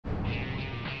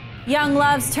Young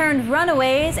loves turned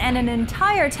runaways, and an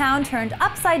entire town turned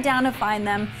upside down to find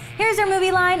them. Here's our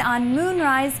movie line on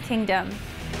Moonrise Kingdom.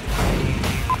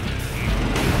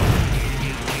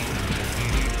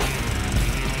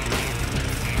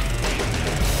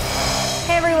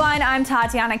 Hey everyone, I'm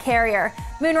Tatiana Carrier.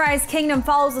 Moonrise Kingdom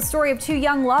follows the story of two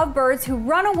young lovebirds who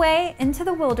run away into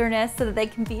the wilderness so that they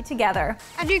can be together.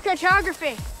 I do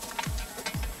cartography.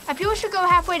 I feel we should go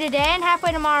halfway today and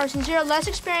halfway tomorrow since you're a less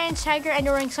experienced hiker and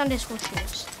you're wearing Sunday school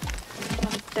shoes.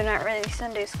 They're not really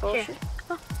Sunday school shoes.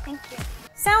 Oh, thank you.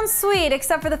 Sounds sweet,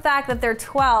 except for the fact that they're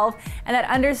 12, and that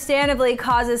understandably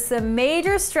causes some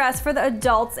major stress for the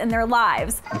adults in their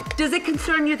lives. Does it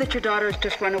concern you that your daughter has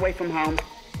just run away from home?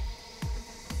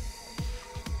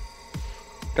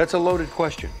 That's a loaded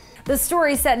question. The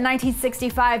story set in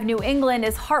 1965 New England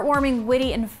is heartwarming,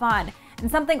 witty, and fun, and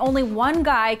something only one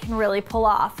guy can really pull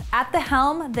off. At the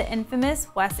helm, the infamous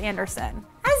Wes Anderson.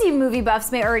 As you movie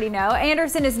buffs may already know,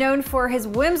 Anderson is known for his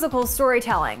whimsical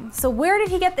storytelling. So where did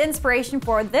he get the inspiration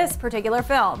for this particular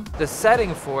film? The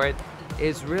setting for it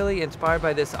is really inspired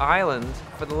by this island.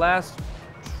 For the last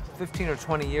 15 or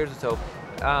 20 years or so,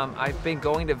 I've been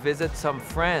going to visit some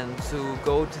friends who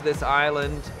go to this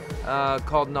island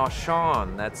called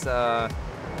Noshawn. That's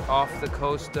off the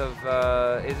coast of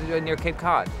near Cape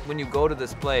Cod. When you go to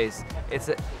this place,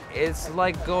 it's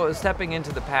like stepping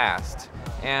into the past,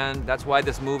 and that's why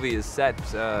this movie is set,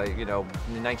 in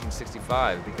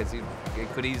 1965, because it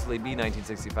could easily be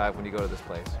 1965 when you go to this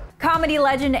place. Comedy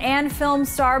legend and film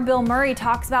star Bill Murray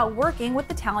talks about working with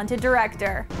the talented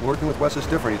director. Working with Wes is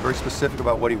different. He's very specific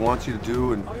about what he wants you to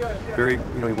do, and very,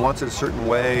 he wants it a certain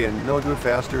way, and no, do it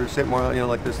faster, say it more,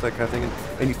 like this, that kind of thing.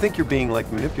 And you think you're being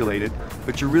manipulated,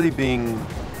 but you're really being,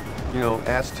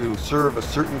 asked to serve a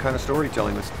certain kind of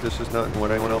storytelling. This is not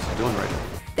what anyone else is doing right now.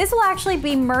 This will actually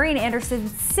be Murray and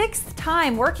Anderson's 6th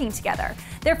time working together.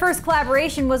 Their first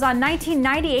collaboration was on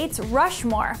 1998's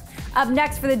Rushmore. Up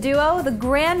next for the duo, the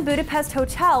Grand Budapest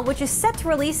Hotel, which is set to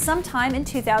release sometime in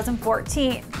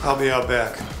 2014. I'll be out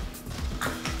back.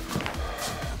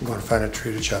 I'm going to find a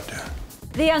tree to chop down.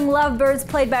 The young lovebirds,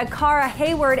 played by Cara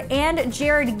Hayward and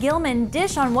Jared Gilman,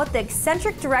 dish on what the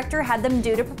eccentric director had them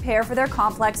do to prepare for their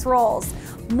complex roles.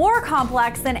 More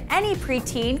complex than any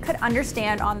preteen could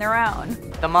understand on their own.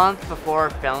 The month before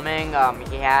filming,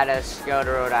 he had us go to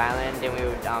Rhode Island, and we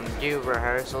would do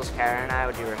rehearsals. Kara and I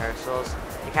would do rehearsals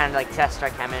to kind of test our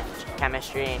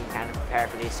chemistry and kind of prepare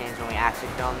for these scenes when we actually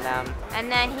film them.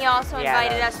 And then he also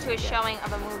invited us to a showing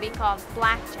of a movie called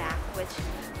Blackjack, which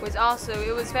was also,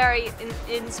 it was very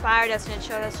inspired us, and it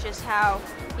showed us just how,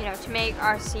 to make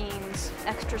our scenes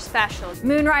extra special.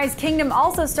 Moonrise Kingdom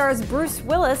also stars Bruce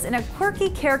Willis in a quirky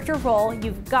character role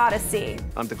you've got to see.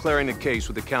 I'm declaring the case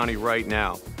with the county right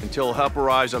now. Until help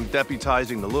arrives, I'm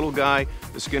deputizing the little guy,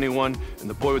 the skinny one, and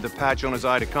the boy with the patch on his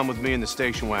eye to come with me in the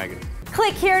station wagon.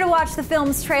 Click here to watch the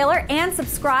film's trailer and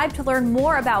subscribe to learn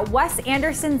more about Wes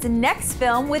Anderson's next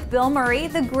film with Bill Murray,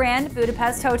 The Grand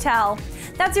Budapest Hotel.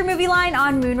 That's your movie line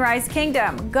on Moonrise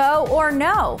Kingdom. Go or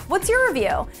no? What's your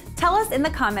review? Tell us in the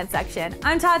comment section.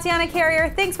 I'm Tatiana Carrier.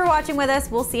 Thanks for watching with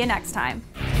us. We'll see you next time.